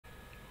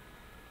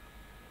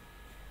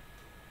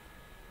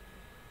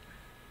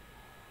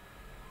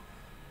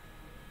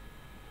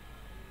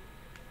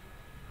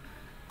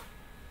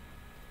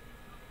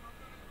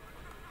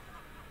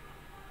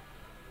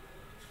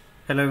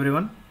Hello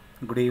everyone,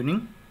 good evening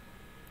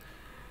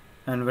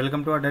and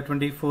welcome to our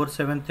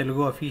ADDA247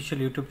 Telugu official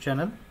YouTube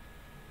channel.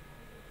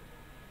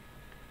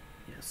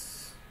 Yes,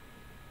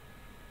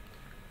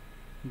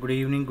 good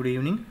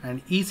evening and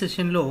ఈ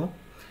సెషన్లో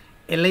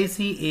LIC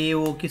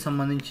AAO కి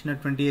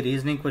సంబంధించినటువంటి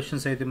reasoning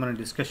questions అయితే మనం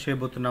discuss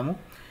చేయబోతున్నాము.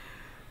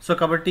 So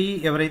కాబట్టి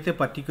ఎవరైతే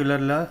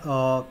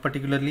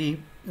పర్టికులర్లీ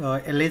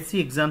LIC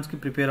ఎగ్జామ్స్కి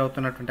ప్రిపేర్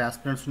అవుతున్నటువంటి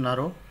ఆస్పిరెంట్స్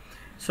ఉన్నారో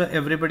so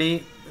everybody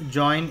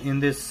join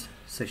in this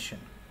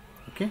session.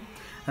 Okay,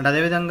 and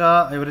అదేవిధంగా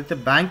ఎవరైతే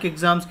బ్యాంక్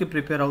ఎగ్జామ్స్కి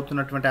ప్రిపేర్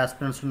అవుతున్నటువంటి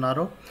ఆస్పిరెంట్స్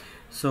ఉన్నారో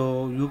so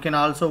you can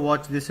also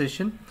watch this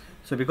session.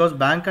 So because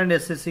bank and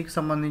SSCకి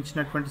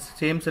సంబంధించినటువంటి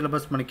సేమ్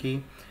సిలబస్ మనకి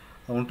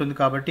ఉంటుంది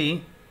కాబట్టి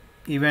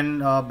ఈవెన్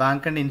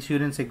బ్యాంక్ అండ్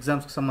ఇన్సూరెన్స్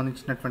ఎగ్జామ్స్కి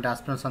సంబంధించినటువంటి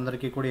ఆస్పిరెంట్స్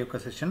అందరికీ కూడా ఈ యొక్క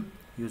సెషన్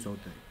యూజ్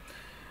అవుతుంది.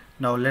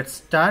 Now let's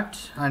start.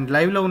 అండ్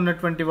లైవ్లో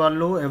ఉన్నటువంటి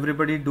వాళ్ళు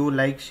everybody do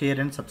like,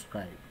 share and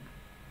subscribe.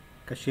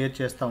 ఇంకా షేర్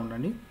చేస్తూ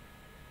ఉండండి.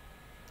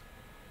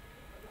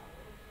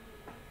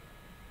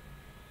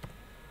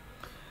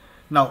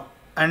 Now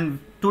and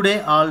today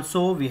also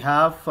we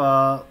have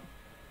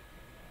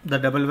the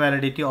double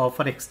validity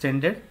offer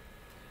extended.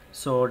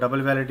 So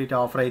double validity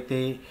offer అయితే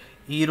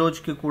ఈ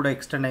రోజుకి కూడా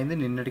ఎక్స్టెండ్ అయింది,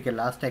 నిన్నటికి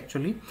లాస్ట్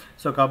యాక్చువల్లీ.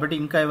 సో కాబట్టి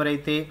ఇంకా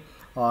ఎవరైతే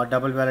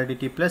డబుల్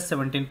వ్యాలిడిటీ ప్లస్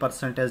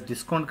 17%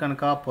 డిస్కౌంట్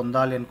కనుక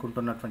పొందాలి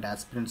అనుకుంటున్నటువంటి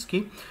ఆస్పిరెంట్స్కి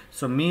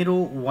సో మీరు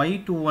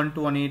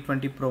Y212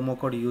 అనేటువంటి ప్రోమో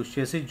కోడ్ యూజ్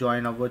చేసి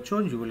జాయిన్ అవ్వచ్చు.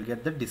 You will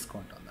get the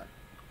discount on that.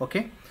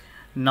 Okay,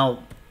 now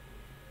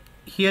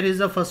here is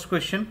the first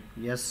question.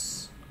 Yes,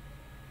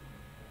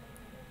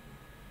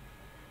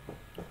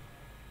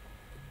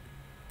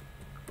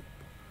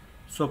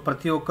 so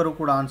ప్రతి ఒక్కరూ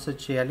కూడా ఆన్సర్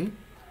చేయాలి.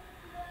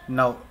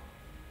 నౌ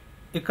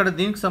ఇక్కడ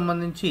దీనికి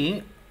సంబంధించి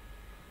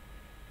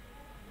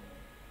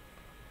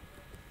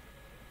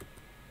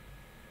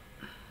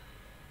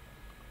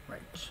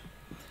right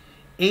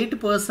 8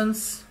 persons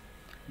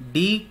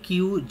D, Q,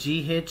 G,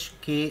 H,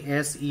 K,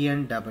 S, E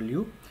and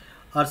W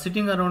are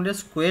sitting around a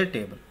square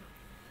table.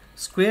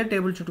 Square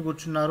table చుట్టూ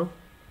కూర్చున్నారు.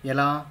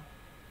 ఎలా?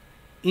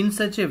 In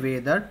such a way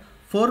that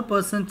 4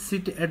 persons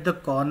sit at the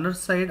corner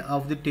side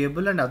of the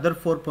table and other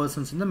 4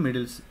 persons in the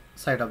middle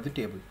side of the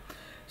table.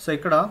 So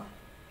ikkada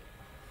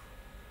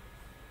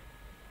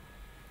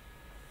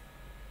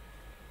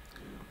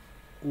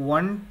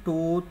 1 2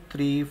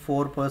 3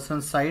 4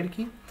 persons side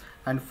ki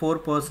and 4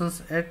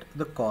 persons at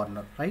the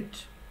corner, right?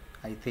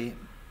 Aithe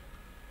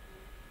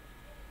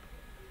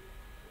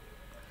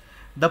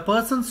the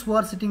persons who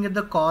are sitting at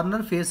the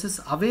corner faces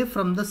away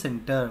from the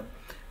center.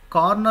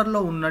 కార్నర్లో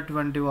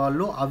ఉన్నటువంటి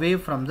వాళ్ళు away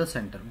from the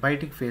centre,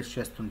 బయటికి face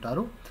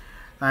చేస్తుంటారు.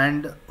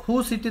 And who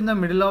SIT in the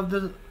middle of the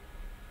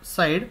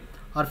side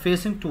are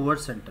facing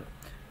towards centre.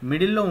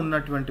 మిడిల్లో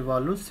ఉన్నటువంటి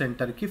వాళ్ళు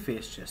సెంటర్కి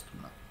face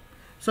చేస్తున్నారు.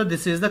 So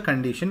this is the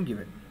condition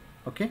given.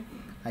 Okay,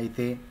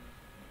 అయితే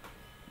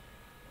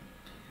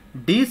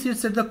D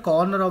sits at the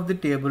corner of the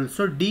table.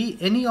 So D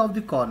any of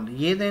the corner,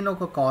 ఏదైనా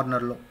ఒక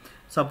కార్నర్లో.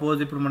 Suppose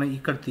ఇప్పుడు మనం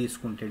ఇక్కడ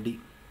తీసుకుంటే D.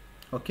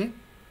 Okay,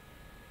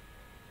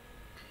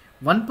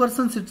 1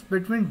 person sits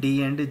between D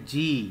and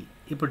G.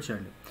 ఇప్పుడు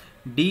చూడండి,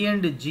 D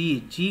and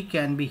G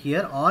can be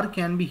here or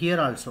can be here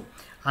also.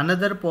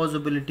 Another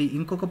possibility,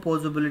 ఇంకొక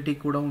పాసిబిలిటీ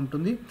కూడా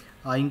ఉంటుంది.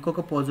 ఆ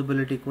ఇంకొక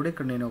పాసిబిలిటీ కూడా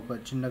ఇక్కడ నేను ఒక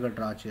చిన్నగా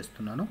డ్రా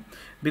చేస్తున్నాను.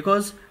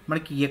 బికాజ్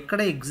మనకి ఎక్కడ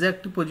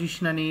ఎగ్జాక్ట్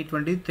పొజిషన్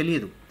అనేటువంటిది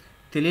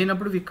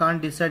తెలియనప్పుడు we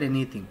can't decide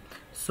anything.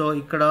 So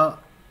ఇక్కడ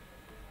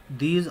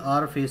these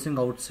are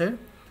facing out side,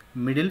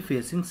 middle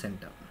facing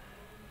centre.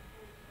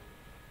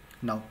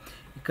 Now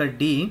ఇక్కడ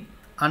D,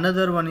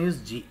 another one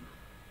is G.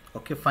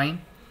 Okay, fine.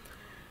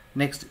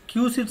 Next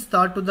Q sits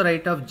third to the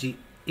right of G.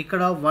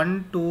 ఇక్కడ 1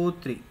 2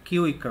 3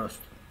 queue ఇక్కడ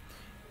వస్తుంది,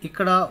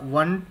 ఇక్కడ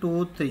 1 2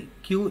 3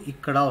 queue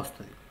ఇక్కడ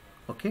వస్తుంది.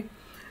 Okay,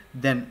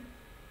 then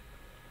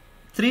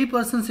 3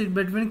 persons SIT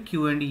between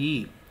Q and E.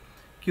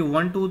 Queue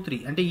 1 2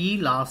 3 అంటే E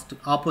last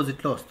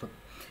ఆపోజిట్లో వస్తుంది.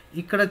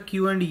 ఇక్కడ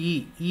క్యూ అండ్ E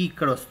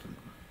ఇక్కడ వస్తుంది.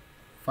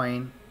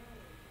 Fine.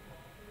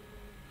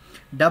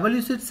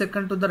 W SIT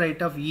second to the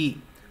right of E.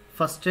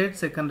 First right,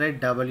 second right,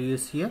 W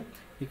is here.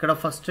 ఇక్కడ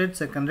first right,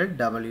 second right,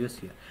 W is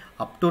here.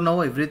 Up to now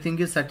everything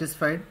is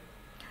satisfied.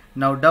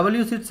 Now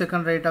W sits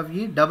second right of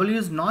E. W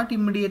is not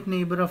immediate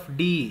neighbor of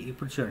D.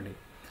 ఇప్పుడు చూడండి,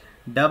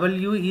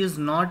 W is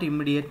not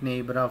immediate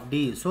neighbor of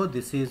D. So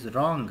this is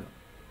wrong.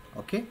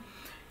 Okay,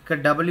 ఇక్కడ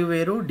W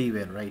వేరు, D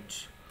వేరు, right.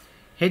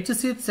 H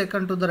sits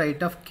second to the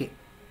right of K.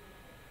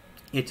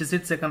 H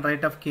sits second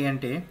right of K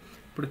అంటే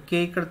ఇప్పుడు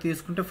K ఇక్కడ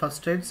తీసుకుంటే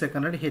first right,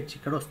 second right, H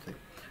ఇక్కడ వస్తుంది,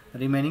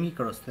 remaining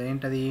ఇక్కడ వస్తుంది.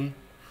 ఏంటది?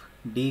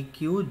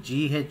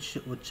 DQGH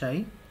వచ్చాయి,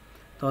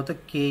 తర్వాత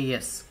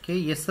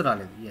KS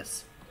రాలేదు. Yes.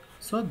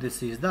 So this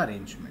is the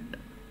arrangement.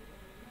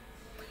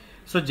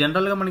 So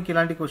జనరల్గా మనకి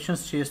ఇలాంటి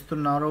క్వశ్చన్స్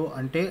చేస్తున్నారు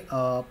అంటే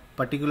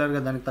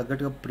పర్టికులర్గా దానికి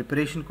తగ్గట్టుగా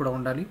ప్రిపరేషన్ కూడా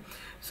ఉండాలి.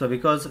 So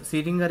because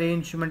seating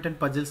arrangement and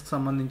పజిల్స్కి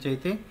సంబంధించి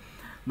అయితే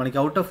మనకి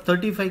అవుట్ ఆఫ్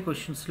 35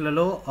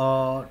 క్వశ్చన్స్లలో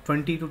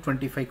 20 to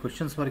 25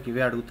 క్వశ్చన్స్ వరకు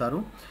ఇవే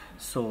అడుగుతారు.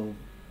 So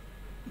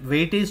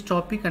weightage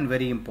topic and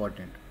very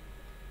important.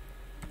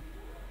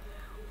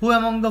 Who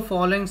among the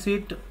following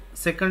sit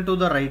second to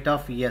the right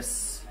of S?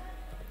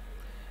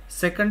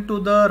 second to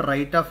the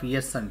right of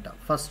S anta.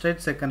 First right,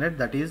 second right,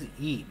 that is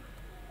E.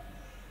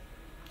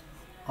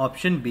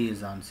 Option B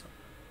is answer.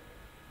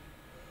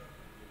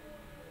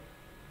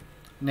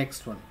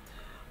 Next one.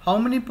 How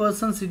many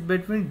persons sit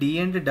between D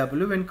and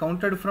W when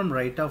counted from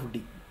right of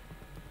D?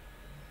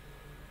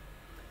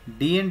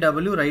 D and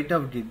W right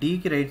of D. D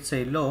ki right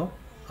side lo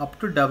up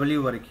to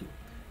W variki.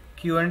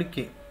 Q and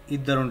K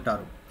iddaru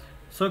untaru.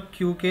 So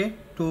QK,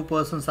 2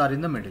 persons are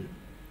in the middle.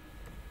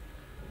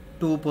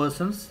 2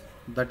 persons,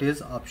 that is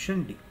option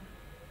D.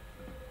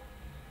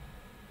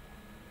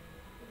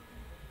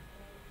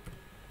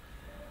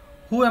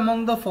 Who among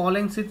the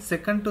following sits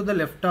second to the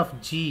left of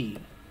G?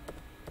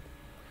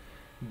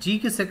 G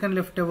ki second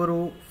left evaru?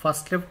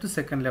 First left,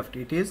 second left.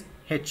 It is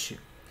H.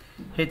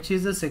 H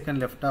is the second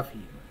left of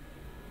E.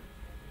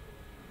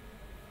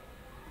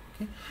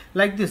 Okay.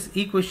 Like this,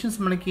 ee questions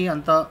manaki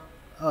anta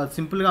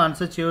simple ga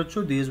answer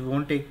cheyochu. These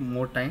won't take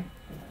more time.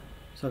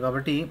 So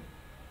kabatti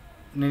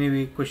నేను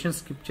ఇవి question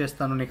skip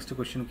చేస్తాను. Next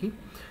క్వశ్చన్కి,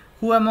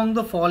 who among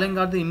the following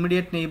are the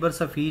immediate neighbours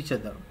of each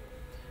other?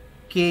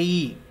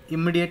 K E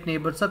immediate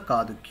నైబర్సా?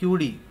 కాదు.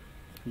 QD,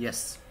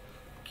 yes.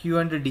 Q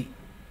and D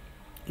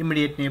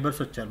immediate neighbours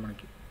వచ్చారు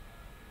మనకి.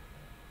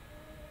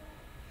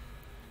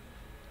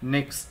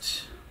 Next,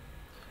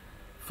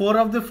 4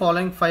 of the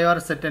following 5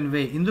 are సెర్టన్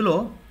వే. ఇందులో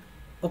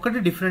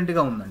ఒకటి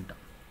డిఫరెంట్గా ఉందంట.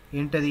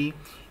 ఏంటది?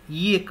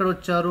 ఈ ఎక్కడ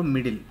వచ్చారు?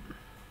 మిడిల్.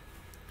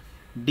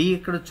 డి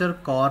ఎక్కడ వచ్చారు?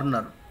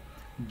 Corner.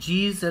 G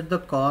is at the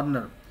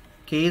corner,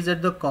 K is at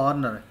the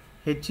corner,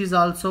 H is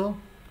also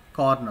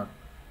corner.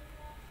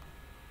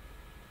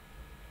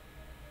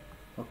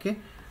 Okay,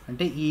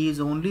 ante E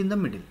is only in the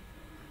middle.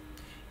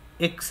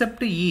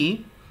 Except E,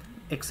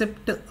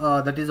 except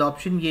that is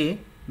option A,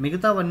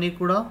 migitha vanni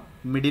kuda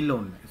middle lo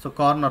unnai, so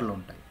corner lo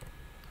untayi.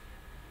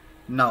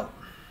 Now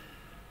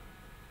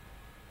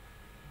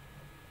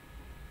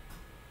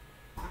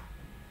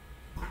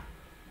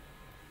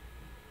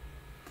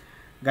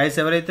guys,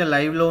 ఎవరైతే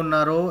live లో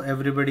ఉన్నారో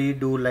everybody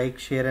do like,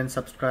 share and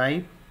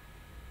subscribe.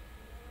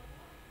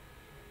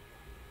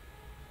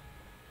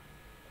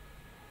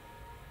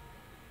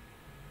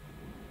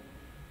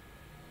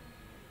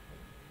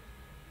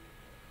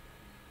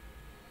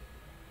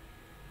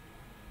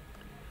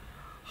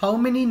 How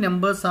many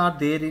numbers are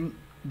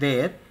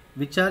there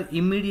which are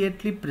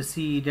immediately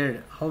preceded?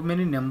 How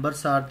many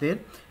numbers are there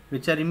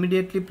which are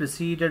immediately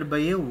preceded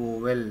by a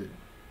vowel?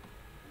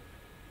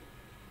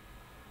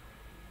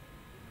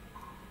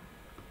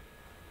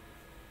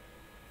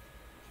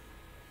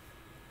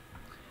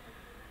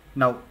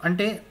 Now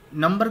అంటే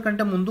number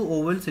కంటే ముందు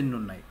vowels ఎన్ని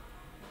ఉన్నాయి?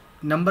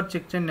 Number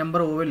check చేయండి.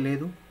 Number oval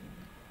లేదు,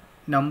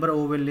 number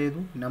oval లేదు,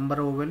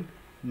 number oval,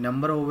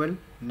 number oval,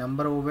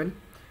 number oval,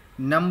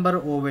 number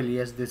oval.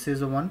 Yes, this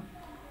is one.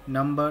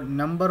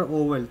 Number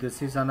oval, this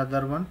is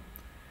another one.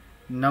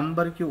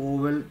 నంబర్కి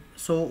oval,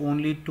 so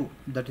only 2,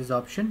 that is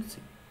option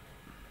C.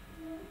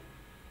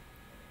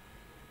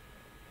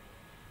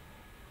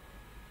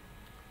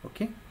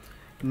 Okay,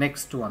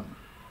 next one.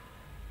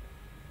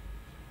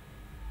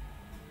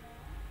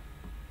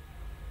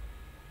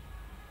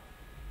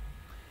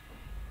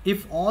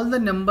 If all the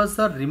numbers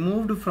are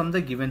removed from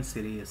the given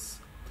series,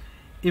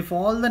 if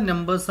all the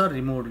numbers are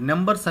removed,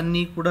 numbers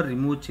anni kuda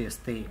remove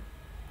cheste,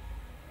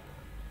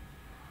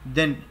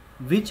 then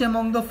which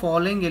among the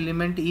following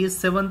element is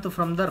 7th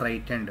from the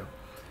right hand?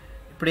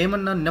 ఇప్పుడు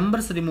ఏమన్నా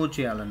numbers remove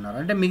చేయాలన్నారు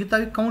అంటే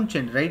మిగతావి count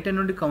చేయండి. Right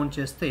hand నుండి count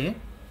చేస్తే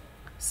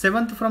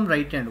 7th from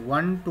right hand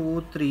 1 2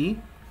 3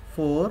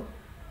 4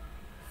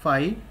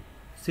 5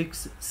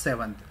 6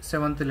 7th.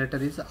 7th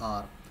letter is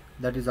R.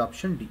 That is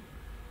option D.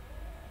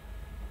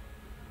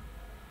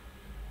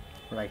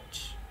 Right.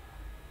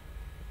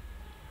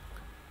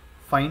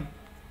 Fine.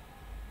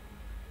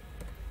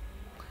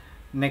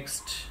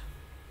 Next.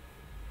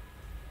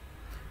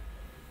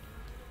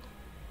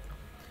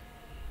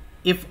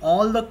 If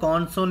all the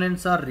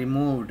consonants are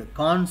removed,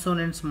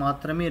 consonants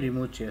మాత్రమే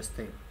remove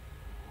చేస్తే,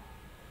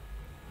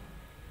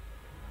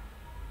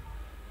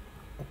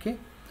 okay,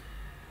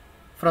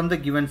 from the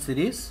given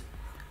series,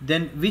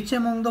 then which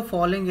among the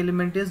following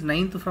element is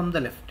 9th from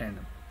the left hand?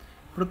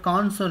 ఇప్పుడు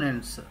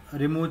consonants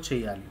remove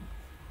చేయాలి.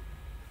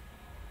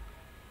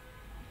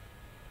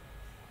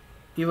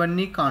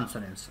 ఇవన్నీ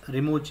consonants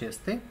remove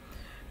చేస్తే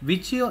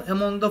which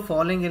among the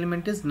following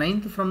element is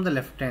 9th from the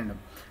left hand?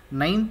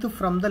 9th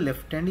from the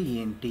left hand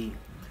ఏంటి?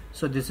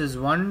 So this is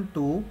 1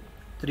 2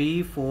 3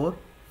 4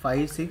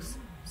 5 6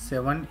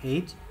 7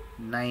 8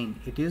 9.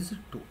 It is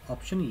 2.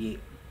 Option A.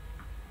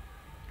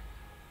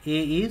 A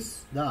is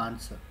the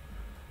answer.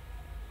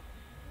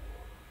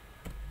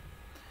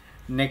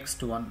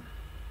 Next one.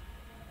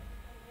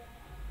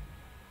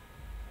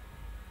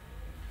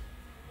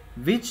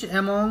 Which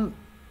among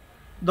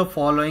the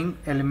following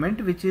element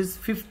which is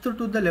 5th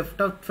to the left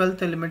of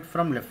 12th element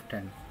from left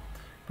hand?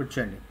 Put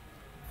cheyandi.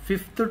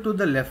 5th to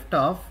the left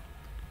of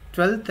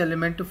 12th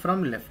element from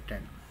left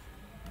hand.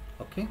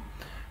 Okay,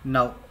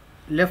 now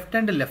left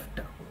and left,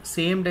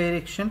 same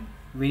direction,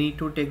 we need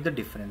to take the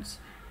difference.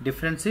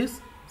 Difference is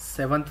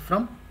 7th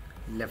from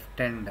left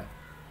hand.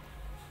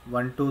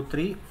 1 2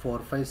 3 4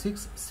 5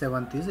 6,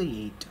 7th is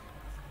 8.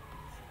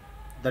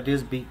 That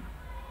is B.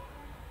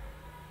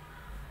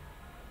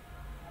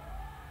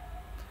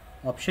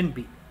 Option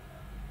B.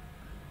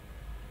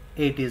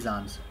 8 is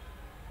answer.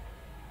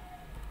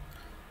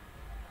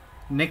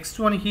 Next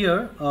one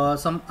here,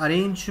 some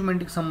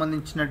arrangement ki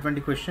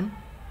sambandhinchiనటువంటి question.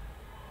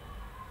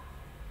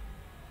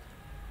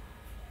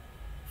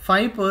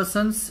 5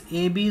 persons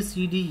A, B,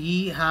 C, D, E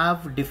have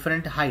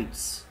different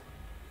heights.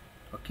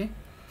 Okay.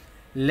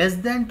 Less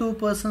than 2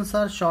 persons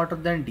are shorter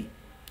than D.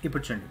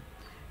 ఇప్పుడు చూడండి,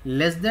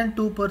 less than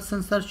 2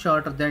 persons are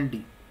shorter than D.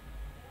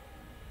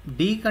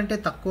 D కంటే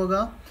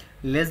తక్కువగా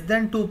less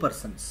than 2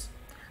 persons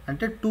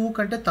అంటే 2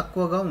 కంటే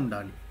తక్కువగా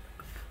ఉండాలి.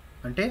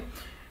 అంటే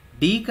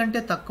D కంటే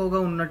తక్కువగా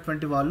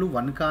ఉన్నటువంటి వాళ్ళు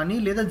 1 కానీ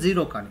లేదా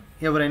 0 కానీ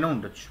ఎవరైనా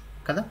ఉండొచ్చు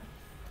కదా.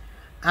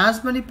 As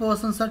many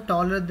persons are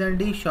taller than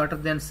D, shorter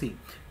than C.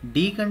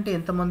 D కంటే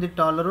ఎంతమంది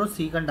టాలరో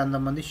C కంటే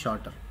అంతమంది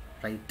shorter.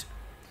 Right.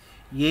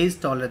 A is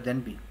taller than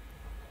B.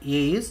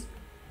 A is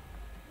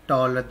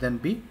taller than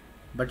B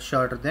but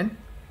shorter than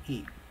E.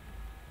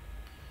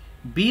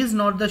 B is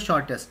not the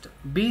shortest.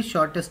 B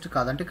shortest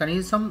కాదంటే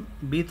కనీసం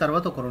B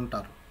తర్వాత ఒకరు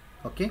ఉంటారు.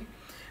 Okay.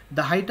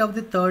 The height of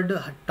the third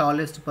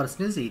tallest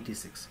person is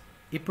 86.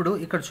 ఇప్పుడు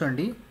ఇక్కడ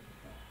చూడండి,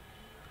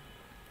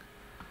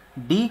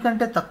 D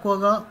కంటే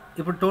తక్కువగా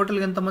ఇప్పుడు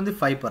టోటల్గా ఎంతమంది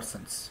 5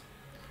 persons.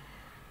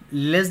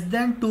 Less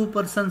than 2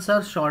 persons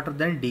are shorter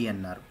than D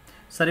అన్నారు.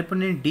 సరే ఇప్పుడు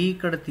నేను D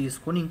ఇక్కడ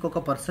తీసుకొని ఇంకొక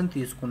పర్సన్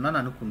తీసుకున్నాను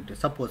అనుకుంటే,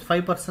 సపోజ్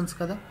 5 persons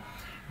కదా.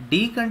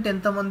 D కంటే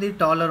ఎంతమంది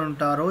టాలర్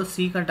ఉంటారో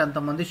C కంటే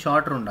అంతమంది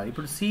షార్టర్ ఉండాలి.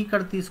 ఇప్పుడు C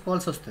ఇక్కడ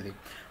తీసుకోవాల్సి వస్తుంది.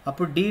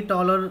 అప్పుడు D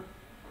టాలర్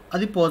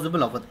అది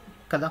పాసిబుల్ అవ్వదు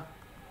కదా.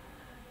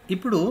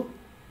 ఇప్పుడు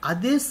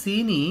అదే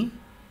Cని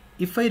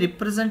ఇఫ్ ఐ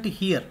రిప్రజెంట్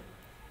హియర్,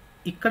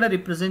 ఇక్కడ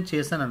రిప్రజెంట్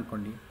చేశాను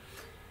అనుకోండి,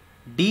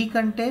 D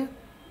కంటే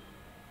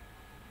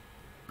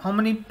how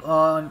many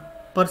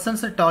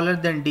persons are taller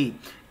than D.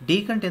 D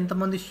కంటే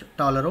ఎంతమంది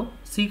టాలరో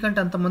C కంటే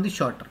అంతమంది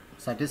shorter.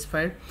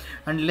 Satisfied.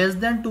 And less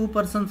than 2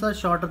 persons are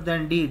shorter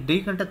than D. D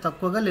కంటే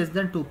తక్కువగా less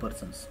than 2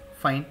 persons.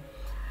 Fine.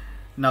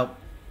 Now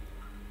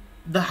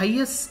the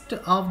highest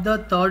of the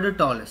third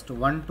tallest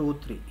 1, 2,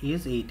 3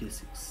 is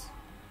 86.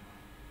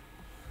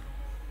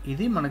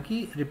 ఇది మనకి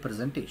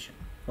representation.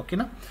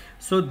 ఓకేనా.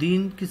 So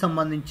దీనికి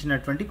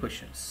సంబంధించినటువంటి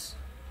questions.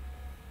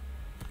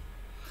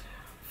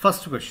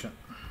 First question,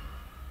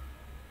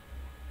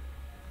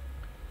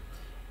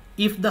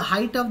 if the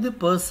height of the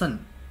person,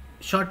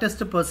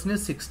 shortest person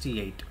is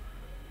 68,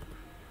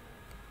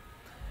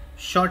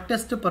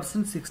 shortest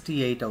person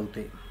 68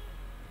 అవుతాయి,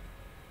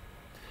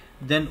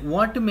 then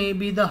what may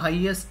be the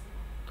highest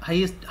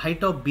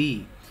height of B?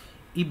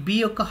 ఈ B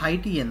యొక్క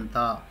height ఎంత?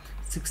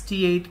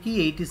 68కి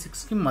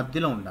 86కి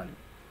మధ్యలో ఉండాలి.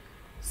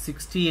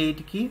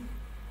 68కి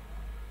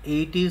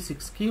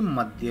 86కి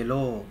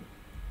మధ్యలో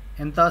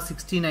ఎంత?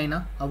 69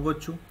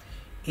 అవ్వచ్చు,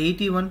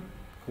 81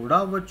 కూడా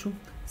అవ్వచ్చు,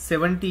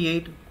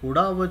 78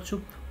 కూడా అవ్వచ్చు.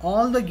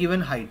 ఆల్ ద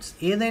గివెన్ హైట్స్,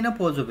 ఏదైనా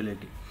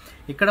పాసిబిలిటీ.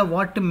 ఇక్కడ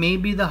what may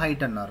be the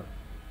height అన్నారు.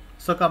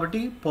 సో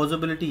కాబట్టి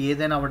పాసిబిలిటీ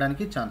ఏదైనా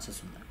అవ్వడానికి ఛాన్సెస్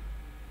ఉన్నాయి.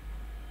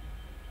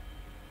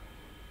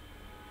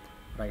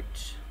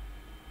 Right.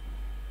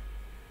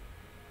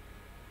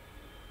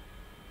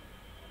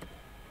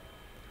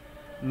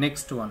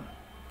 Next one,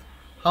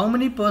 how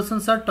many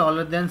persons are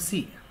taller than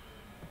C?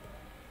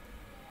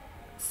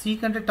 C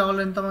కంటే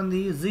టాలర్ ఎంతమంది?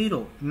 0,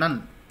 నన్,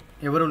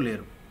 ఎవరు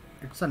లేరు.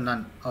 It's a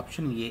none.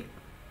 Option A.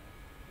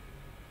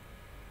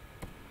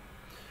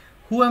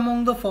 Who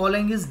among the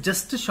following is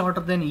just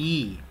shorter then E?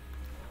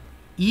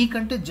 E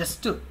కంటే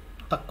జస్ట్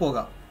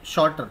తక్కువగా,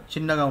 షార్టర్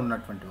చిన్నగా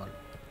ఉన్నటువంటి వాళ్ళు,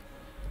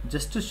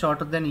 just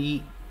shorter then E.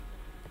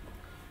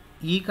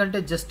 E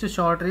కంటే just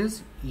shorter is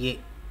a.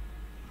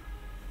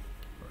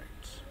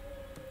 Right.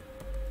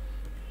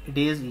 It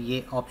is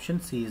a.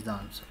 Option C is the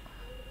answer.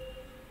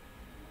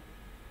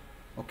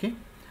 Okay,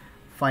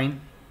 fine.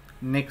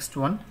 Next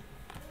one,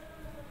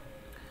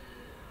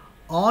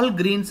 all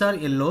greens are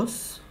yellows.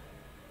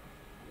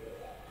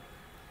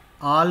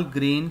 All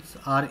greens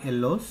are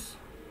yellows.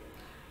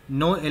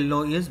 No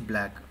yellow is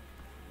black.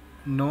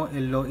 No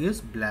yellow is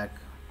black.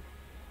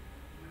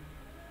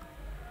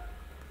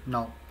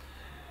 Now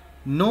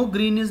no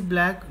green is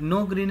black. No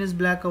green is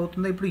black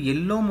అవుతుంది. ఇప్పుడు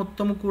yellow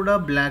మొత్తం కూడా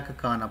black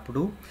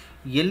కానప్పుడు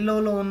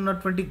ఎల్లోలో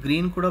ఉన్నటువంటి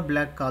green కూడా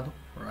black కాదు.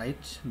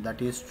 Right,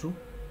 that is true.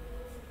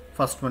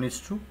 First one is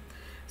true.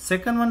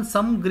 Second one,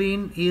 some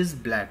green is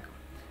black.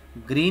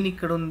 Green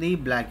ఇక్కడ ఉంది,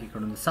 బ్లాక్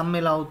ఇక్కడ ఉంది. సమ్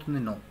ఎలా అవుతుంది?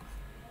 No.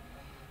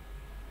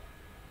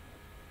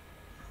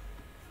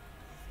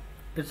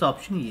 It's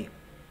option A.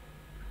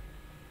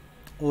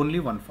 Only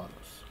one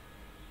follows.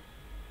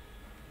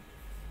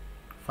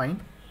 Fine.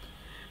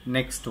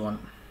 Next one,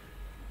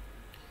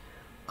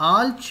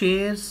 all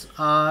chairs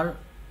are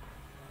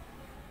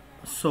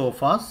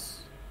sofas.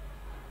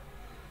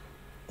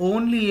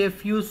 Only a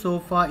few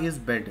sofa is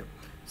bed.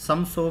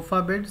 Some sofa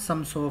bed,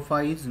 some sofa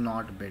is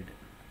not bed.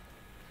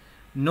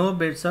 No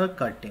beds are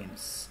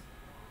curtains.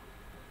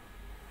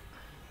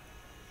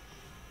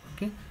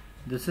 Okay,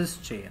 this is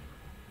chair.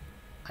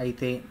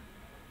 Aithe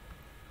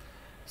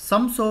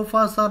some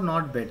sofas are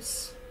not beds,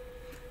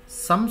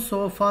 some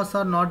sofas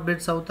are not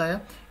beds అవుతాయా?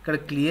 ఇక్కడ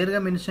క్లియర్గా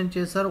mention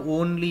చేశారు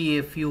only a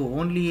few.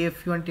 Only a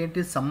few అంటే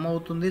ఏంటి? Some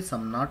అవుతుంది,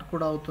 some not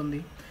కూడా అవుతుంది.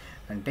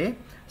 అంటే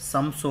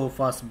సమ్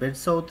సోఫాస్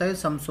బెడ్స్ అవుతాయి,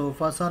 some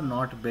sofas are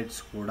not beds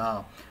కూడా.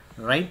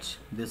 Right,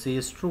 this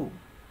is true.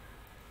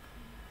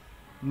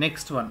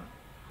 Next one,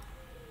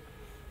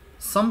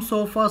 some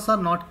sofas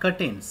are not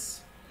curtains.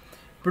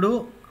 ఇప్పుడు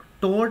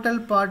total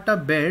part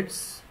of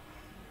beds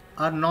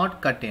are not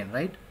curtain,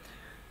 right?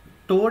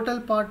 Total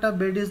part of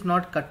bed is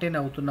not curtain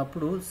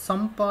అవుతున్నప్పుడు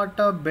some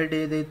part of bed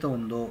ఏదైతే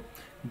ఉందో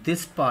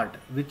this part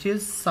which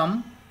is some,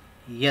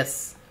 yes,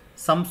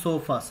 some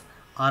sofas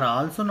are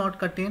also not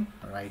curtain,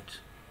 right?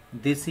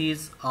 This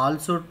is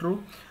also true.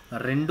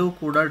 రెండు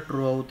కూడా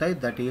true అవుతాయి.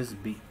 That is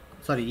B,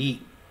 sorry ఈ.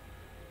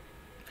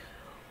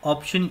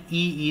 Option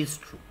ఈ is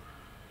true.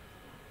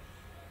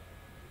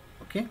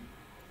 Okay,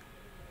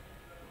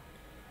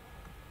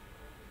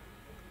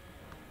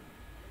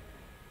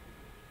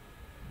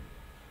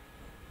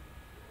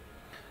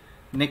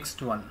 next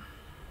one,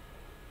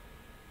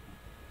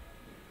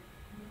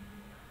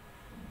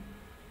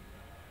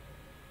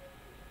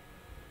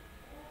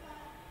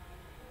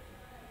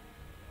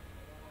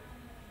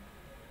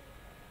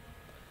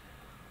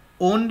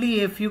 only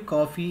a few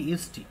coffee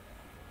is tea.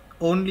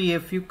 Only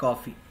a few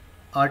coffee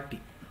or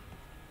tea.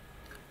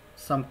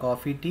 Some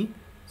coffee tea,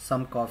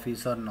 some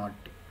coffees are not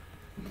tea.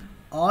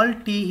 All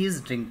tea is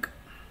drink.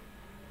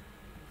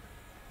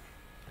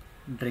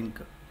 Drink.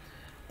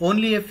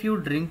 Only a few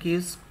drink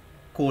is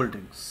cold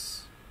drinks.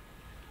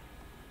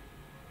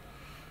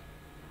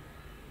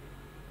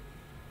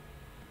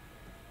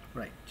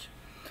 Right.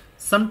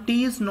 Some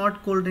tea is not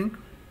cold drink.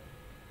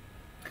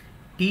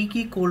 Tea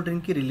ki cold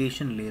drink ki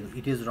relation లేదు.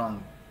 It is wrong.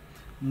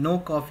 No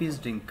coffee is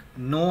drink.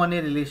 No అనే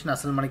relation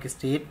అసలు మనకి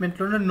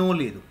స్టేట్మెంట్లోనే no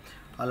లేదు.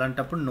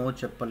 అలాంటప్పుడు no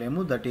చెప్పలేము.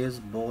 That is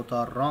both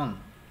are wrong.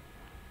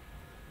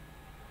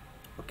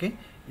 Okay,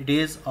 it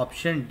is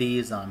option D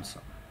is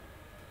answer.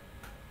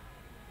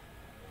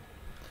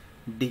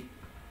 D.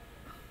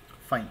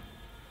 Fine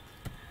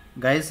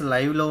guys,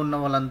 లైవ్లో ఉన్న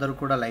వాళ్ళందరూ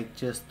కూడా లైక్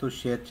చేస్తూ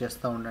షేర్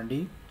చేస్తూ ఉండండి.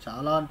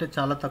 చాలా అంటే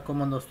చాలా తక్కువ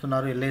మంది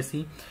వస్తున్నారు.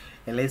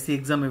 ఎల్ఐసి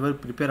ఎగ్జామ్ ఎవరు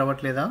ప్రిపేర్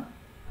అవ్వట్లేదా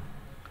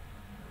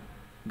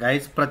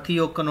గైస్? ప్రతి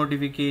ఒక్క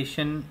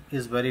notification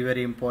is very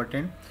very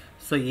important.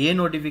 So A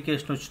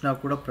notification వచ్చినా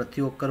కూడా ప్రతి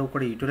ఒక్కరు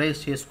కూడా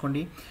యూటిలైజ్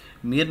చేసుకోండి.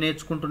 మీరు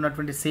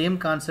నేర్చుకుంటున్నటువంటి సేమ్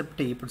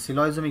కాన్సెప్టే. ఇప్పుడు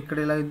సిలాయిజం ఇక్కడ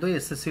ఎలా ఉందో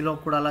ఎస్ఎస్సిలో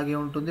కూడా అలాగే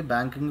ఉంటుంది,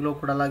 బ్యాంకింగ్లో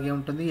కూడా అలాగే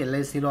ఉంటుంది,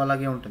 ఎల్ఐసిలో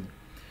అలాగే ఉంటుంది.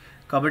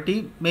 కాబట్టి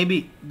maybe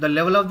the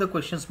level of the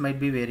questions might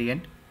be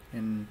variant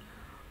in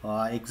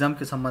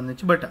ఎగ్జామ్కి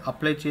సంబంధించి, బట్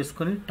అప్లై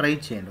చేసుకొని ట్రై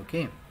చేయండి.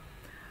 Okay,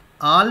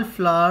 all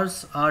flowers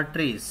are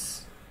trees.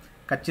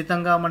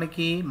 ఖచ్చితంగా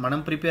మనం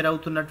ప్రిపేర్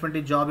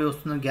అవుతున్నటువంటి జాబే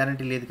వస్తుందని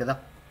గ్యారంటీ లేదు కదా.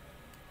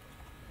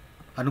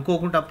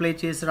 అనుకోకుండా అప్లై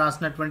చేసి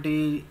రాసినటువంటి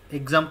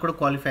ఎగ్జామ్ కూడా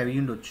క్వాలిఫై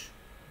అయ్యి ఉండొచ్చు.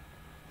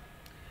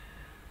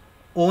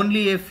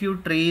 Only a few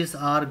trees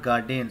or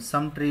garden.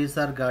 Some trees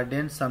or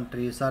garden, some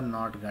trees are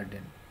not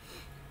garden.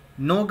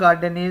 No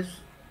garden is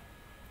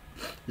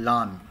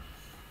lawn.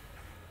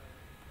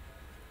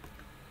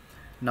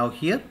 Now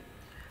here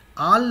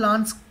all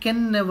lawns can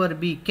never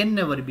be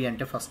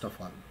ante first of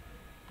all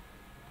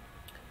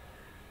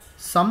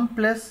some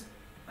plus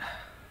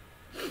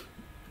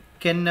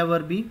can never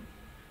be,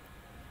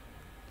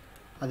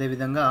 ade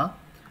vidhanga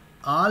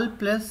all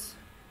plus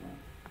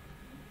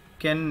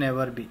can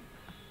never be.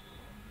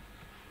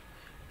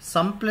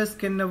 Some plus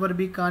can never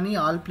be kani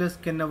all plus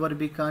can never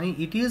be kani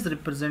it is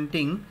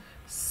representing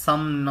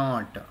some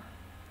not.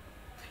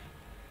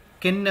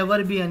 Can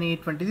never be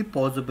అనేటువంటిది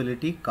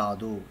possibility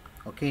కాదు.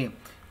 Okay,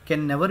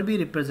 can never be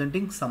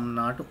representing some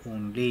not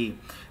only.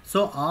 So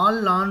all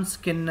lance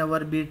can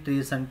never be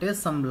trees అంటే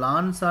some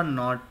lance are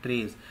not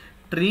trees.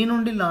 Tree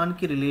నుండి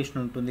లాన్కి relation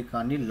ఉంటుంది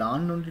కానీ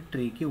lawn నుండి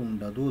ట్రీకి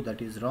ఉండదు.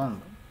 That is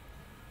wrong.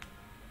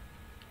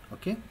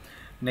 Okay,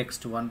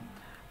 next one,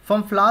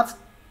 from flowers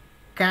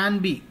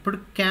can be. ఇప్పుడు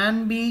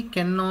can be,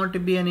 can not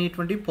be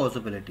అనేటువంటి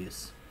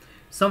possibilities.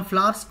 Some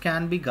flowers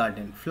can be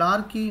garden.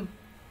 ఫ్లవర్కి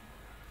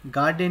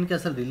గార్డెన్కి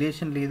అసలు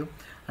relation లేదు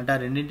అంటే ఆ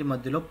రెండింటి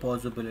మధ్యలో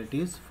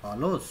possibilities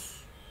follows.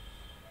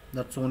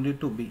 That's only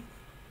to be.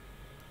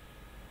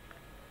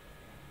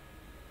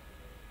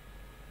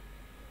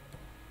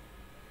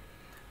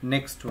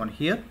 Next one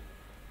here,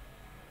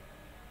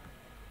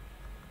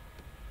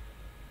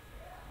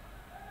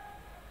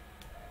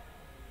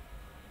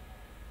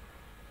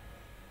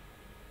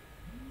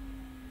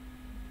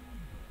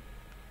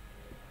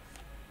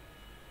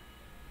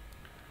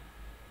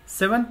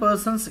 seven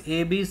persons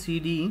A, B, C,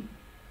 D,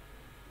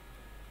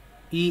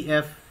 E,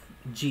 F,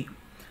 G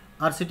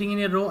are sitting in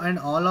a row and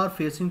all are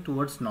facing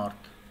towards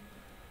north.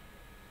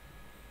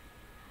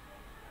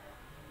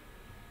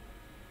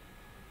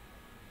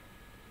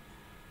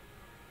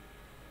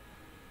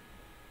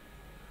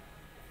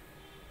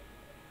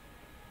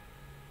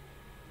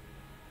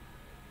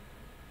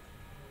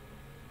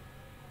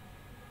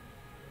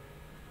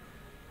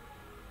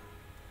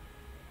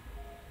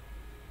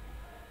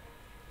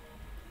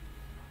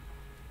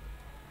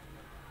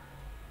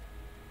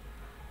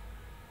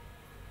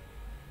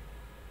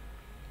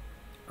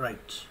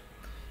 Right.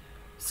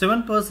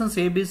 7 persons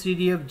A, B, C,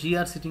 D, F, G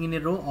are sitting in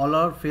a row. All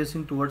are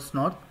facing towards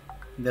north.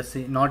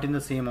 Not in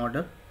the same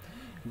order.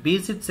 B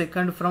sits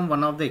second from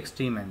one of the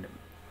extreme end.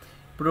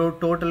 ఇప్పుడు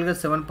టోటల్గా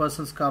 7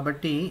 persons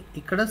కాబట్టి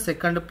ఇక్కడ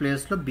second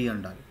ప్లేస్లో B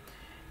ఉండాలి.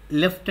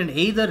 Left and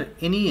either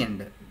any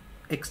end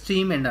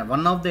extreme end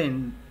one of the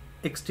end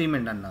extreme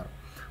end అన్నారు.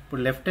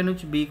 ఇప్పుడు left end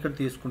నుంచి B ఇక్కడ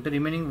తీసుకుంటే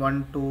రిమైనింగ్ 1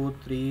 2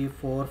 3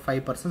 4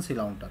 5 పర్సన్స్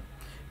ఇలా ఉంటారు.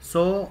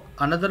 సో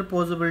అనదర్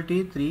పాసిబిలిటీ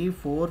 3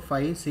 4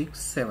 5 6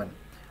 7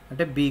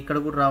 అంటే బి ఇక్కడ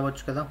కూడా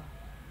రావచ్చు కదా.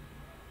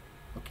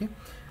 ఓకే,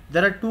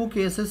 దర్ ఆర్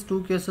టూ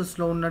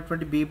కేసెస్లో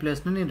ఉన్నటువంటి బి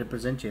ప్లేస్ని నేను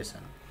రిప్రజెంట్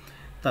చేశాను.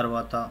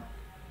 తర్వాత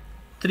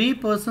 3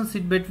 persons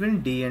SIT between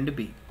D and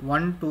B.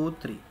 1 2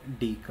 3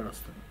 D ఇక్కడ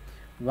వస్తుంది.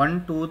 1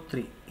 2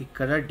 3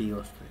 ఇక్కడ డి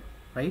వస్తుంది.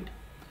 Right.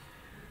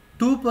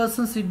 2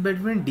 persons SIT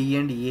between D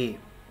and ఏ.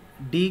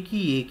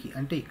 డికి ఏకి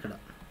అంటే ఇక్కడ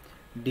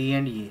D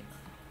and A.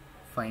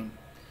 Fine.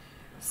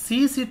 C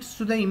sits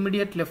to the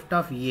immediate left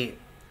of ఏ.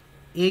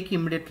 ఏకి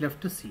ఇమ్మీడియట్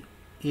లెఫ్ట్ సి.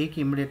 ఏకి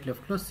ఇమ్మీడియట్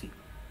లెఫ్ట్లో C.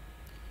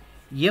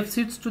 F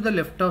sits to the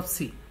left of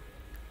C.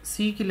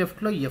 సికి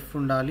లెఫ్ట్లో ఎఫ్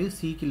ఉండాలి,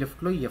 సికి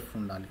లెఫ్ట్లో ఎఫ్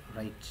ఉండాలి.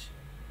 Right.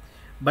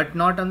 But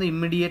not on the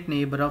immediate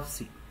neighbour of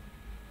C.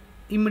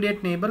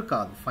 Immediate neighbour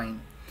కాదు. Fine.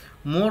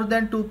 More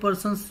than 2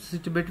 persons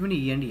SIT between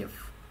ఈ and F.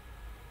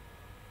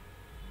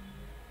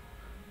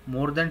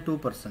 More than 2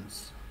 persons.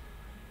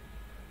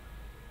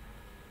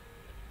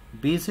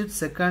 B SIT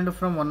second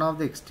from one of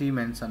the extreme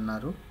ends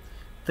అన్నారు.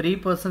 3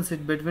 persons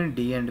SIT between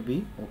D and B.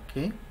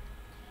 Okay.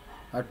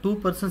 2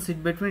 persons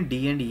SIT between D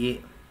and A.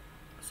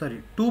 Sorry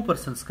 2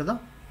 persons కదా,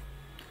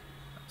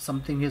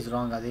 something is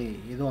wrong. అదే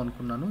ఏదో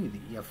అనుకున్నాను. ఇది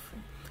F.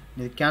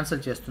 ఇది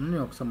cancel చేస్తున్నాను.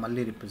 నేను ఒకసారి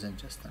మళ్ళీ రిప్రజెంట్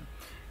చేస్తాను.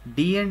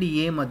 డి అండ్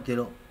ఏ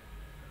మధ్యలో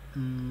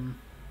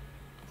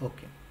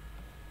okay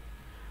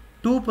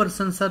 2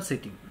 persons are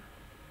sitting.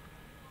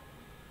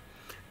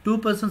 2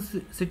 persons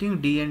sitting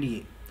D and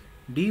A.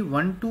 D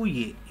 1 to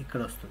ఏ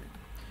ఇక్కడ వస్తుంది.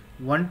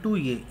 1 to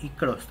ఏ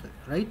ఇక్కడ వస్తుంది.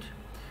 Right.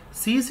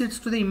 C sits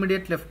to the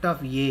immediate left of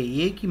ఏ.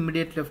 ఏకి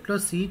ఇమ్మీడియట్ లెఫ్ట్లో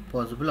సి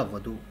పాసిబుల్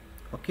అవ్వదు.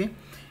 ఓకే.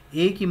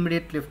 ఏకి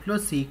ఇమ్మీడియట్ లెఫ్ట్లో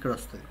సి ఇక్కడ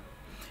వస్తుంది.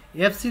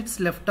 F sits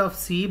left of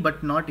see but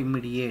not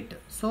immediate.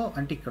 So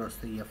అంటే ఇక్కడ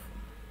వస్తుంది F.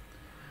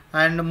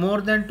 And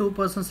more than 2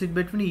 persons SIT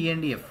between ఈ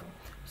అండ్ ఎఫ్.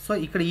 సో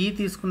ఇక్కడ ఈ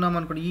తీసుకున్నాం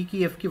అనుకోండి. ఈకి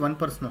ఎఫ్కి 1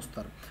 person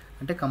వస్తారు.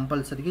 అంటే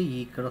కంపల్సరీగా ఈ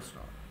ఇక్కడ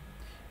వస్తారు.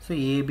 So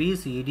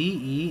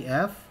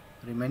ABCDEF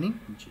remaining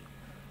G.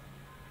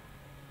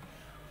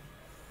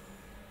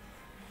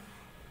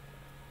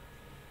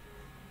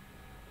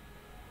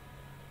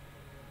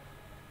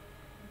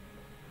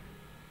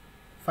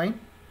 Fine.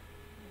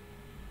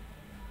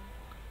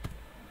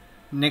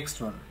 Next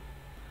one.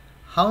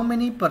 How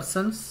many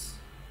persons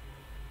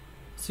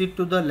sit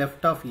to the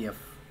left of F?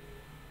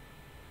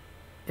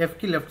 F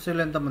ki left side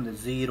ఎంత మంది?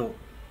 0.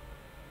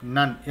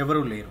 None.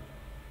 ఎవరు లేరు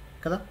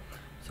కదా.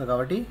 సో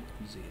కాబట్టి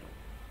 0.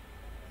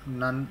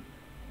 None.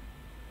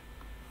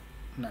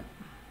 None.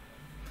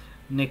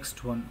 Next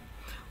one.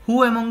 Who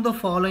among the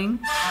following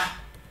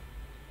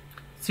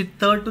sit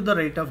third to the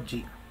right of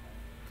G?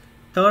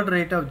 Third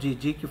right of G.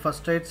 G ki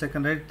first right,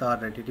 second right, third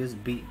right. It is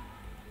B.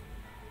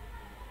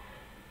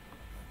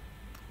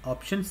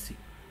 Option C.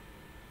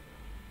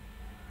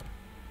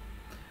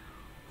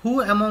 Who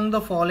among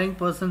the following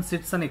persons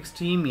sits on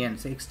extreme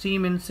ends?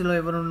 Extreme ends lo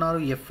evaru unnaru?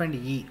 F and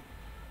E.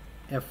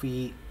 F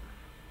E.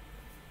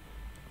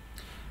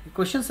 ఈ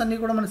questions అన్నీ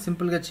కూడా మనం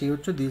సింపుల్గా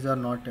చేయవచ్చు. These are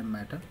not a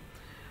matter.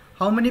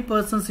 How many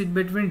persons SIT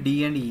between D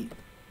and ఈ.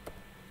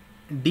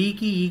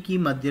 డికి ఈకి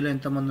మధ్యలో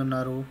ఎంతమంది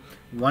ఉన్నారు?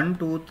 1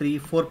 2 3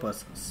 4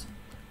 persons.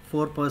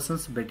 4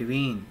 persons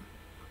between.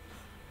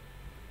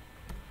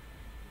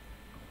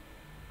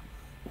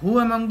 Who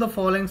among the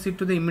following sit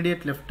to the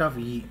immediate left of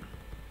E?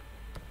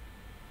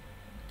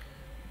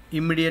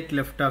 Immediate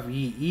left of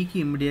E. E ki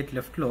immediate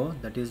left lo,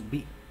 that is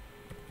B.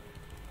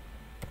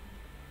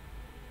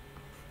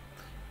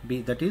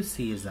 B, that is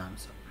C is the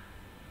answer.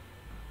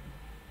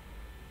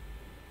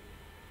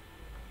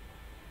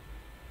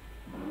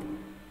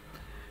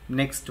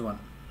 Next one.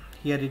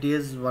 Here it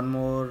is one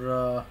more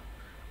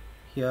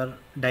here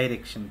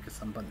direction ki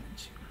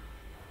sambandhinchi.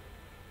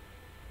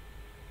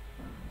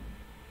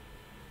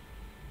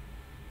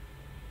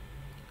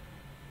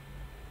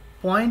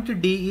 Point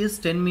D is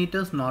 10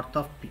 meters north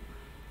of P.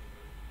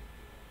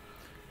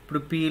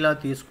 ఇప్పుడు P ఇలా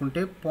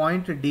తీసుకుంటే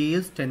point D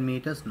is 10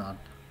 meters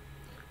north.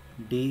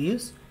 D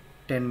is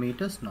 10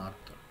 meters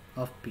north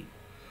of P.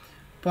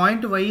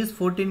 Point Y is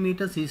 14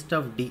 meters east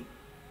of D.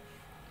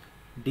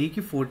 D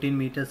కి 14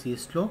 meters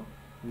east లో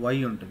Y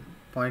ఉంటుంది.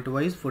 Point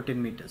Y is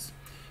 14 meters.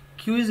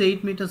 Q is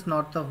 8 meters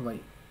north of Y.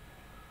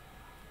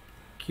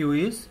 Q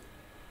is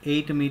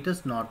 8 meters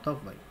north of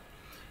Y.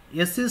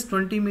 S is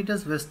 20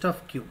 meters west of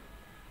Q.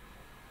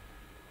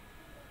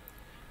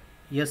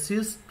 S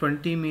is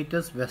 20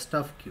 meters west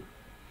of Q.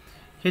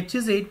 H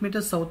is 8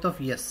 meters south of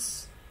S.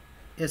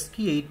 S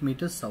ki 8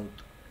 meters south.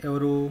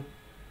 Evaru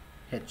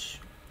H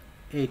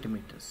 8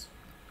 meters.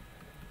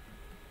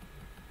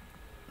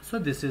 So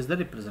this is the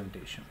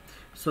representation.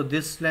 So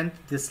this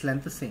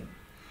length same.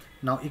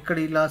 Now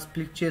ikkada ila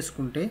split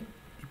cheskunte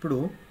ippudu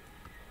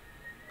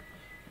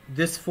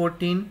this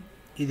 14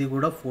 ఇది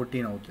కూడా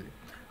 14 అవుతుంది.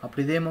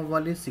 అప్పుడు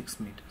ఇదేమవ్వాలి 6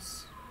 metres.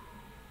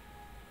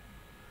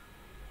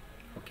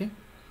 Okay,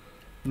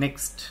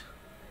 next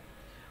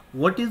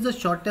what is the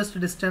shortest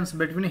distance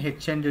between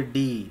H and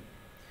D?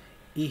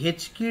 ఈ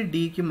హెచ్కి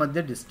డికి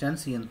మధ్య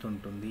distance ఎంత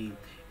ఉంటుంది?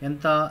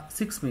 ఎంత?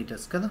 6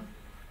 metres కదా.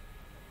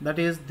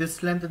 That is this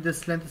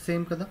length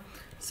same కదా,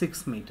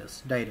 6 metres.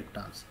 Direct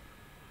answer.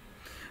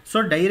 So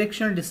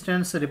direction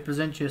distance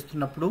represent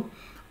చేస్తున్నప్పుడు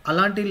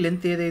అలాంటి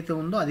లెంత్ ఏదైతే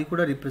ఉందో అది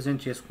కూడా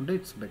రిప్రజెంట్ చేసుకుంటే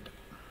it's better.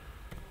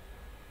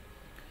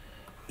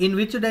 In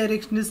which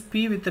direction is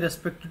P with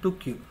respect to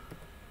queue?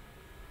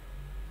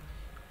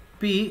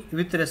 P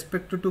with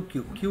respect to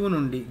queue, queue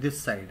నుండి this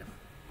side.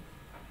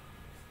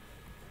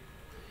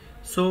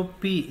 So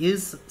P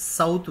is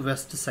south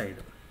west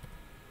side,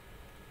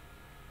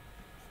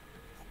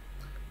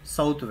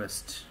 south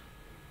west.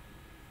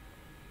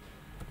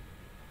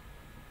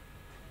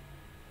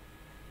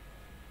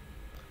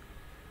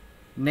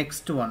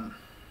 Next one,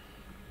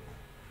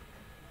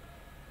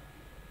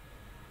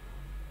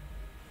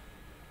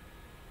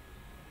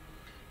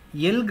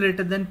 L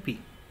greater than P.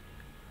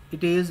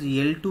 It is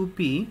L to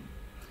P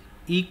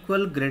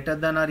equal greater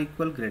than or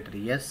equal greater.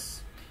 Yes,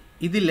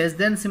 ఇది less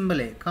than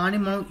సింబలే, కానీ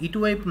మనం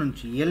ఇటువైపు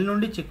నుంచి L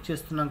నుండి check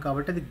చేస్తున్నాం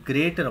కాబట్టి అది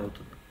greater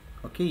అవుతుంది.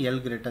 Okay,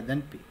 L greater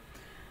than P,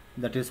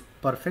 that is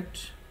perfect.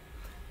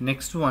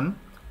 Next one,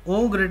 oh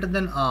greater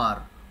than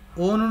are.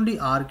 ఓ నుండి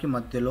ఆర్కి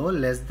మధ్యలో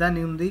లెస్ దాన్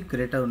ఉంది,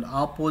 గ్రేటర్ ఉంది,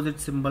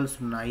 ఆపోజిట్ సింబల్స్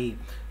ఉన్నాయి.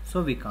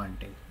 So we can't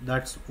take.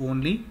 That's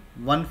only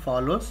one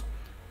follows,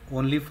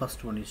 only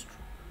first one is true.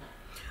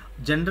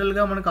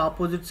 జనరల్గా మనకు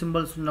opposite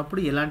symbols ఉన్నప్పుడు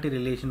ఎలాంటి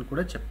relation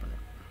కూడా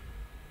చెప్పలేం.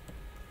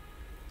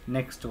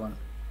 Next one,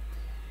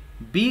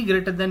 B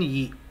greater than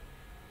ఈ.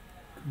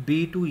 బి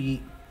టు ఈ,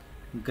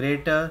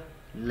 greater,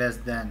 less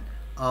than,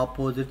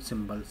 opposite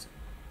symbols.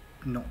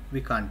 No,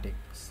 we can't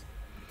take this.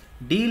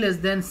 D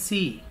less than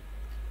C.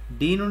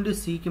 D నుండి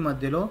సికి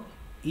మధ్యలో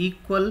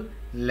equal,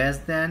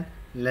 less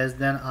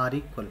than or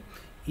equal.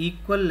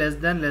 Equal, less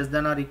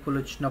than or equal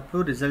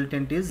వచ్చినప్పుడు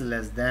resultant is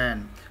less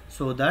than.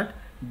 So that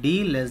D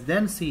less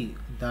than C,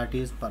 that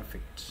is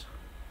perfect.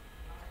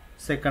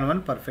 Second one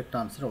perfect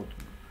answer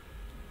అవుతుంది.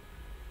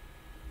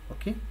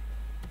 Okay,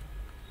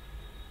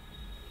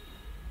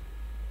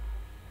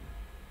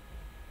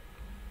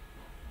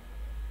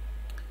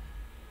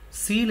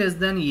 C less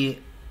than A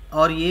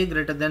or A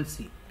greater than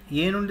C.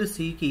 A నుండి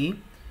C కి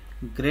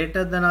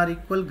greater than or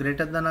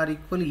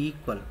equal,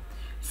 equal.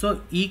 So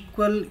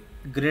equal,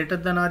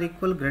 greater than are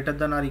equal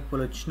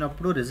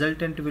వచ్చినప్పుడు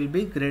resultant will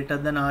be greater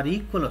than are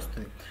equal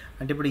వస్తుంది.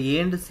 అంటే ఇప్పుడు ఏ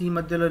and C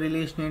మధ్యలో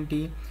relation ఏంటి?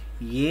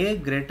 ఏ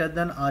greater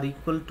than are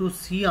equal to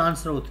C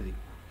answer అవుతుంది.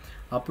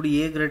 అప్పుడు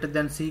ఏ గ్రేటర్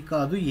దెన్ సి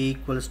కాదు, ఏ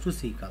equals to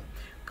C కాదు.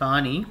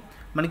 కానీ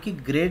మనకి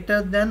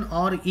గ్రేటర్ దెన్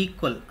ఆర్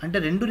ఈక్వల్ అంటే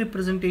రెండు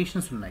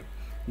రిప్రజెంటేషన్స్ ఉన్నాయి.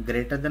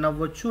 గ్రేటర్ దెన్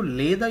అవ్వచ్చు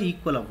లేదా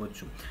ఈక్వల్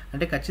అవ్వచ్చు.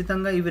 అంటే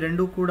ఖచ్చితంగా ఇవి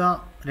రెండు కూడా,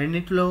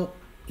 రెండింటిలో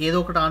ఏదో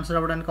ఒకటి ఆన్సర్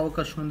అవ్వడానికి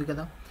అవకాశం ఉంది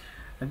కదా.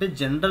 అంటే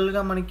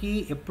జనరల్గా మనకి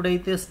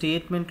ఎప్పుడైతే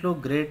స్టేట్మెంట్లో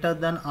గ్రేటర్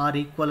దెన్ ఆర్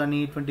ఈక్వల్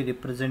అనేటువంటి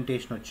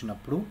రిప్రజెంటేషన్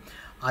వచ్చినప్పుడు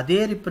అదే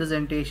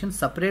రిప్రజెంటేషన్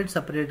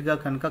సపరేట్గా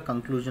కనుక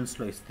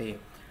కంక్లూజన్స్లో ఇస్తే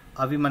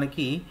అవి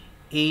మనకి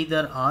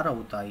ఎయిదర్ ఆర్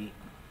అవుతాయి.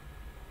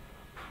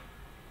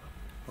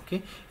 ఓకే,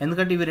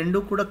 ఎందుకంటే ఇవి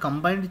రెండు కూడా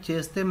కంబైన్డ్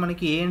చేస్తే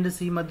మనకి ఏ అండ్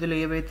సి మధ్యలో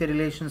ఏవైతే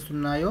రిలేషన్స్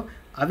ఉన్నాయో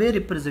అవే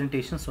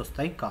రిప్రజెంటేషన్స్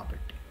వస్తాయి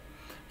కాబట్టి.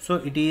 So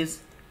it is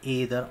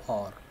either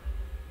are.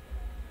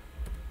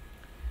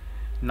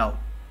 Now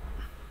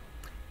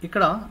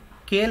ఇక్కడ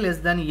కే less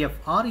than F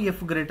R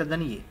F greater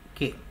than ఏ.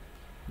 కే,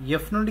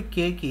 ఎఫ్ నుండి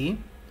కేకి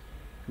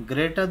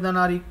greater than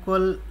or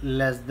equal,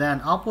 less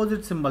than,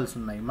 opposite symbols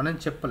ఉన్నాయి, మనం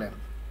చెప్పలేము.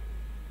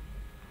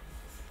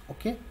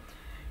 ఓకే,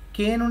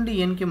 కే నుండి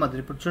ఎన్కి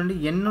మధ్య, ఇప్పుడు చూడండి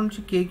ఎన్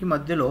నుంచి కేకి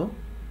మధ్యలో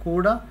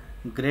కూడా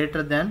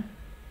greater than,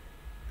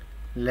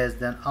 less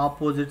than,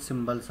 opposite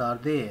symbols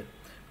are there.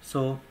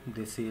 So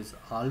this is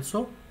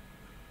also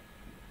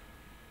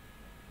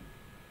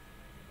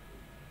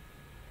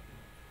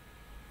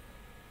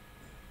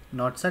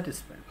not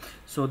satisfied.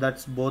 So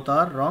that's both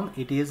are wrong.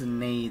 It is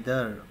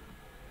neither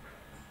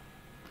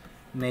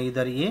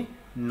A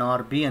nor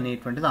B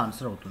అనేటువంటిది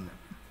ఆన్సర్ అవుతుంది.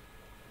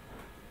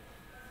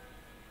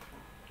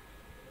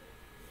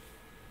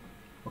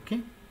 Okay,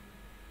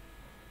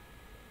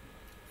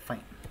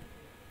 fine.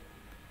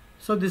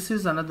 So this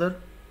is another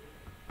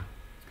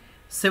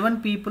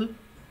 7 people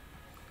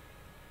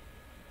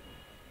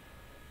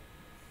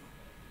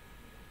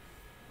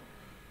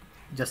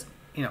just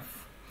enough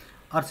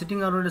are sitting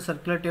around a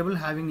circular table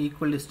having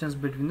equal distance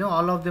between them.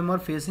 All of them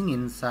are facing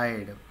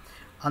inside.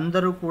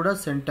 అందరూ కూడా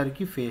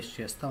సెంటర్కి face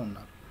చేస్తూ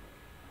ఉన్నారు.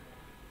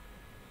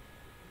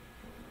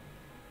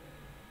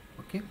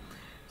 Okay,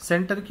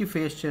 సెంటర్కి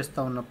face చేస్తూ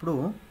ఉన్నప్పుడు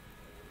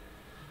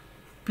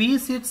P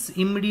sits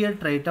immediate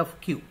right of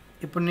Q.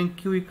 ఇప్పుడు నేను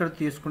Q ఇక్కడ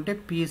తీసుకుంటే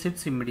P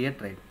sits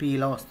immediate right, P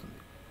ఇలా వస్తుంది.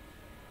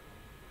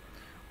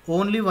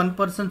 Only one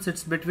person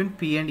sits between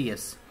P and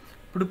S.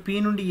 ఇప్పుడు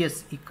P నుండి S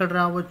ఇక్కడ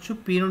రావచ్చు,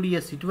 P నుండి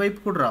S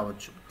ఇటువైపు కూడా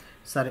రావచ్చు.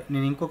 సరే,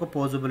 నేను ఇంకొక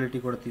పాసిబిలిటీ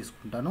కూడా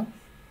తీసుకుంటాను.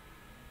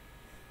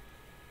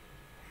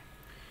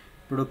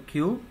 ఇప్పుడు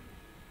క్యూ,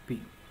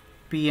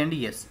 పి అండ్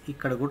ఎస్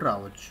ఇక్కడ కూడా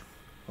రావచ్చు.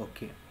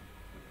 Okay,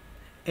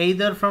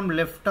 either from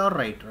left are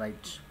right.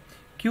 Right.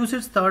 Queue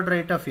sits third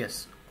right of yes.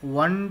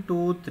 1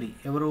 2 3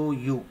 ఎవరు?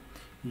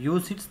 You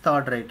sits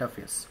third right of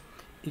yes.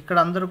 ఇక్కడ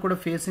అందరూ కూడా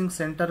ఫేసింగ్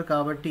సెంటర్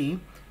కాబట్టి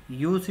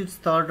you sits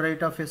third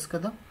right of yes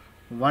కదా.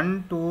 1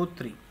 2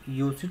 3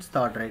 you sits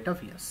third right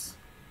of yes.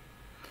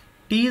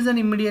 T is an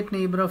immediate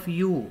neighbour of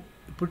you.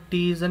 ఇప్పుడు T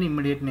is an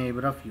immediate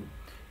neighbour of you.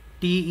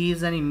 T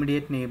is an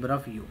immediate neighbour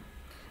of you.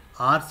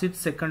 Are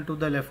sits second to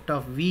the left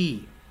of వి.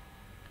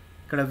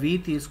 ఇక్కడ వి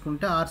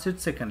తీసుకుంటే are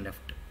sits second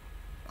left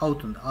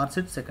అవుతుంది. Are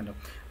sits second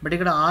left. But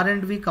ఇక్కడ are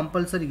and we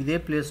compulsory ఇదే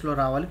ప్లేస్లో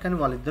రావాలి, కానీ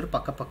వాళ్ళిద్దరు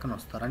పక్క పక్కన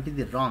వస్తారు, అంటే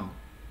ఇది wrong.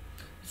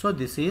 So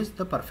this is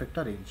the perfect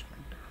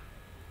arrangement.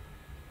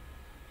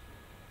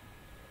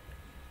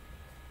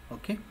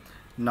 Okay,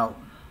 now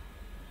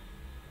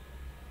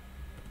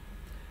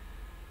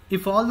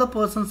if all the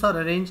persons are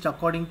arranged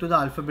according to the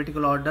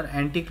alphabetical order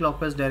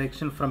anti-clockwise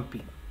direction from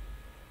P.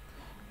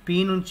 P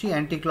నుంచి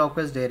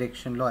యాంటీ-క్లాక్వైజ్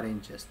డైరెక్షన్లో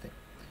అరేంజ్ చేస్తే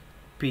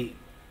P,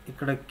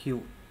 ఇక్కడ Q,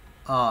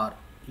 R,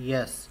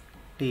 S,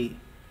 T,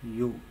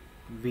 U,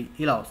 V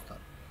ఇలా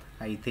వస్తారు.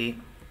 అయితే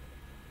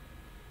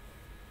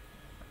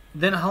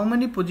then how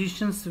many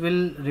positions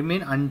will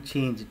remain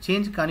unchanged?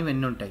 Change కానివి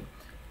ఎన్ని ఉంటాయి?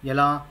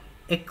 ఎలా?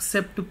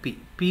 Except P.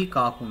 P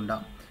కాకుండా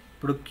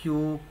ఇప్పుడు Q,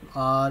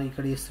 R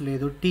ఇక్కడ ఎస్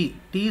లేదు,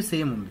 T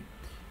సేమ్ ఉంది,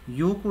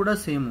 యూ కూడా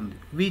సేమ్ ఉంది,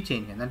 వి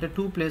చేంజ్ అయింది, అంటే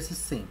 2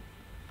 places same,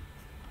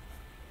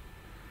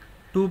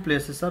 2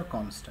 places are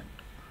constant.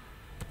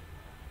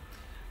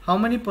 How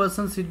many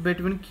persons SIT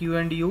between Q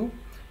and you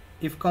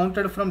if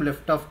counted from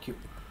left of Q?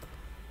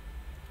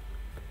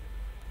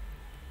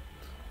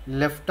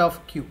 Left of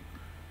Q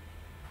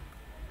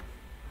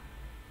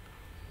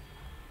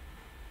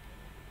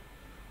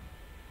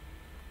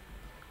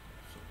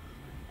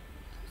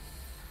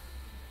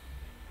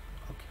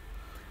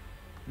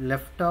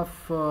left of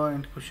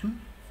end question.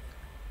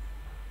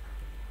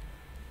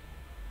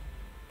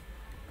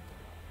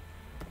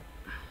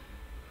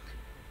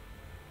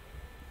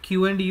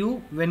 Q and U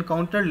when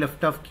counted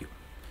left of Q.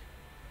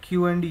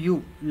 Q and U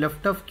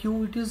left of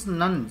Q it is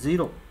none,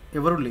 0,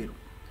 evaru leru,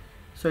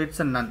 so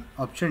it's a none.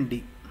 Option D.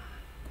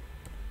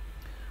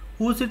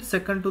 Who sits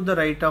second to the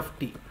right of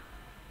T?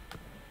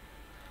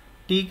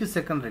 T ki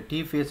second right,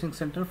 T facing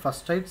center,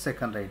 first right,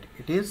 second right,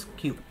 it is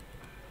Q.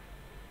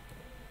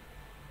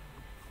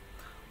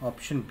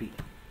 Option B.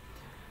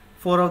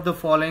 4 of the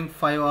following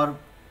 5 are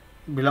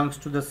belongs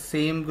to the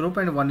same group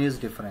and 1 is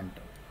different.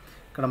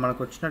 ఇక్కడ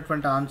మనకు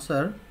వచ్చినటువంటి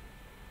answer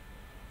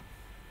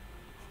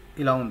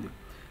ఇలా ఉంది.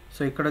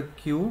 So ఇక్కడ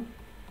Q,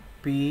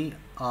 P,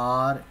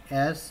 R,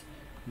 S,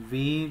 V,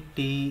 T,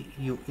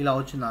 U ఇలా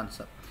వచ్చింది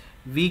answer.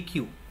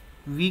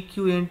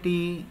 VQ ఏంటి?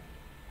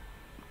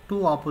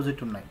 2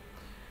 opposite ఉన్నాయి.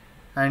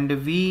 అండ్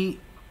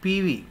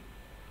PV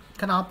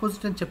కానీ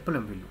ఆపోజిట్ అని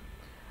చెప్పలేం వీళ్ళు.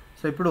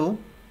 సో ఇప్పుడు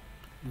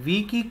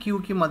వీకి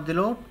క్యూకి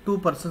మధ్యలో 2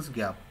 persons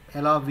గ్యాప్.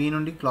 ఎలా? వి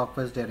నుండి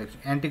క్లాక్వైజ్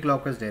డైరెక్షన్, యాంటీ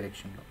క్లాక్వైజ్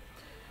డైరెక్షన్లో.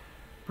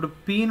 ఇప్పుడు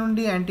పి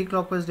నుండి యాంటీ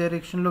క్లాక్వైజ్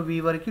డైరెక్షన్లో వి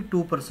వరకు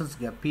 2 persons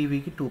గ్యాప్,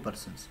 పీవీకి 2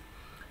 persons.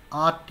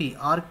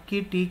 ఆర్కి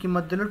టీకి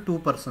మధ్యలో 2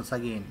 persons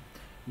అగైన్.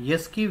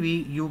 ఎస్కి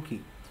యూకి,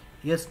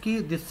 ఎస్కి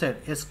దిస్ సైడ్,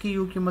 ఎస్కి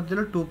యూకి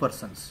మధ్యలో 2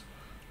 persons.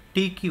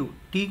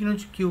 టీకి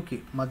నుంచి క్యూకి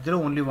మధ్యలో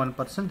only 1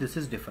 person. This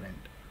is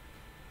different.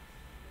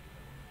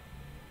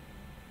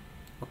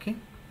 Okay,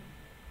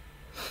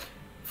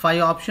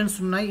 5 options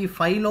ఉన్నాయి. ఈ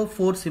 5లో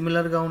 4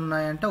 సిమిలర్గా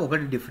ఉన్నాయంటే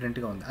ఒకటి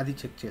డిఫరెంట్గా ఉంది, అది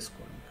చెక్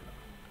చేసుకోవాలి.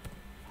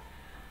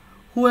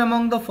 Who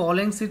among the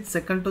following sits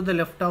second to the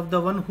left of the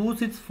one who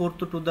sits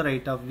fourth to the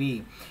right of we?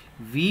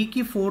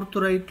 Vicky 4th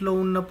రైట్లో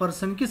ఉన్న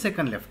పర్సన్కి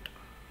సెకండ్ లెఫ్ట్.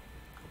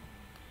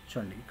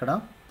 చూడండి ఇక్కడ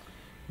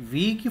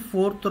వికి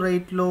 4th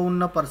రైట్లో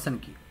ఉన్న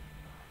పర్సన్కి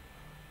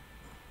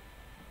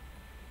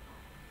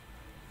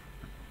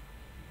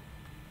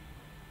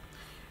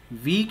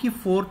వికి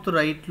 4th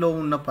రైట్లో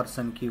ఉన్న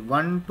పర్సన్కి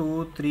 1 2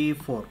 3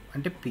 4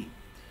 అంటే P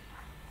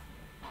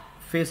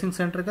facing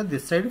సెంటర్గా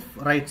this side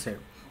right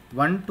side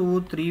 1 2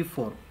 3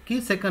 4కి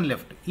సెకండ్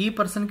లెఫ్ట్. ఈ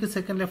పర్సన్కి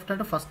సెకండ్ లెఫ్ట్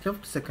అంటే first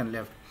left second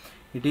left,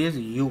 it is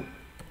you.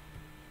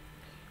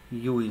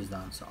 You is the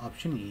answer.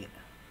 Option A.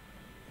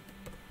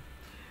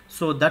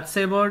 So that's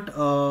about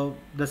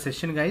the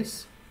session guys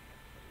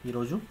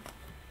ఈరోజు.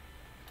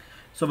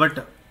 సో బట్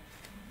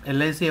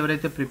ఎల్ఐసి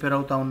ఎవరైతే prepare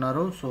అవుతా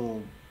ఉన్నారో so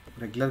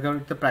రెగ్యులర్గా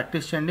అయితే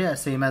ప్రాక్టీస్ చేయండి,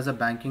 same as a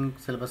banking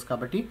syllabus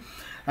కాబట్టి.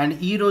 And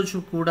ఈరోజు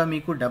కూడా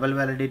మీకు డబల్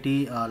వ్యాలిడిటీ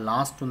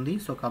లాస్ట్ ఉంది.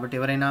 సో కాబట్టి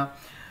ఎవరైనా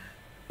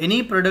any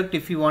product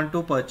if you want to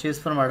purchase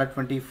from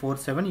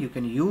ADDA247 you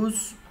can use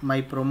my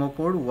promo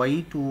code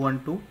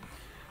Y212.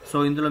 So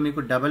ఇందులో మీకు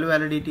డబల్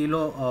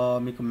వ్యాలిడిటీలో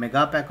మీకు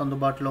మెగా ప్యాక్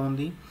అందుబాటులో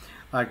ఉంది.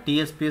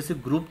 TSPSC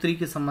Group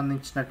 3కి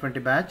సంబంధించినటువంటి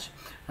బ్యాచ్,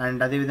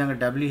 అండ్ అదేవిధంగా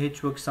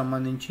WHOకి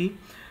సంబంధించి,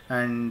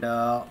 అండ్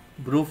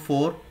Group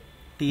 4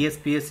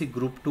 TSPSC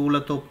Group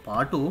 2లతో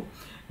పాటు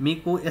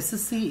మీకు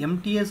SSC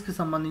MTSకి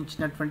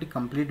సంబంధించినటువంటి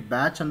కంప్లీట్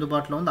బ్యాచ్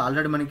అందుబాటులో ఉంది.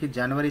 ఆల్రెడీ మనకి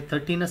January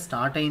 13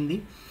 స్టార్ట్ అయింది.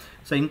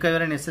 సో ఇంకా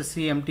ఎవరైనా SSC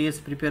MTS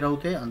ప్రిపేర్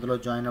అవుతే అందులో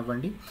జాయిన్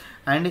అవ్వండి.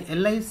 అండ్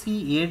LIC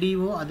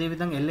ADO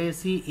అదేవిధంగా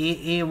LIC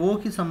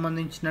AAOకి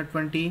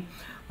సంబంధించినటువంటి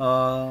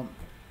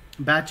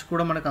బ్యాచ్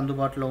కూడా మనకు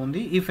అందుబాటులో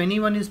ఉంది. If any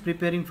one is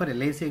preparing for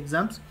LIC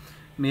exams,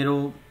 మీరు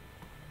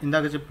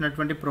ఇందాక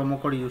చెప్పినటువంటి ప్రోమో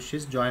కోడ్ యూస్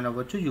చేసి జాయిన్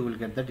అవ్వచ్చు. You will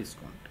get the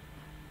discount.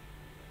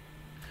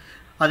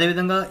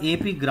 అదేవిధంగా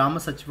ఏపీ గ్రామ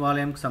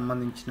సచివాలయంకి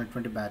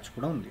సంబంధించినటువంటి బ్యాచ్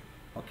కూడా ఉంది.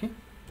 ఓకే,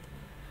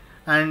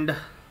 అండ్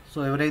సో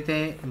ఎవరైతే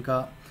ఇంకా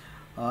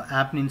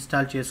యాప్ని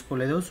install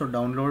చేసుకోలేదో, so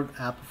download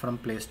app from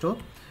play store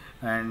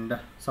and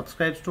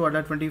subscribes to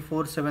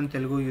ADDA247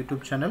 Telugu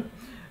YouTube channel.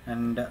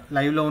 And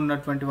లైవ్లో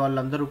ఉన్నటువంటి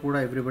వాళ్ళందరూ కూడా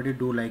everybody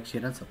do like,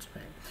 share and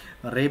subscribe.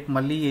 రేపు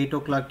మళ్ళీ 8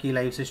 o'clockకి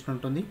లైవ్ సెషన్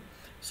ఉంటుంది.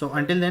 So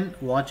until then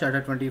watch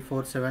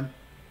ADDA247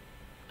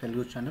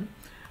 Telugu channel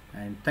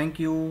and thank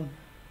you.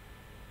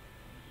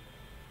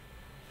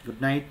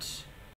 Good night.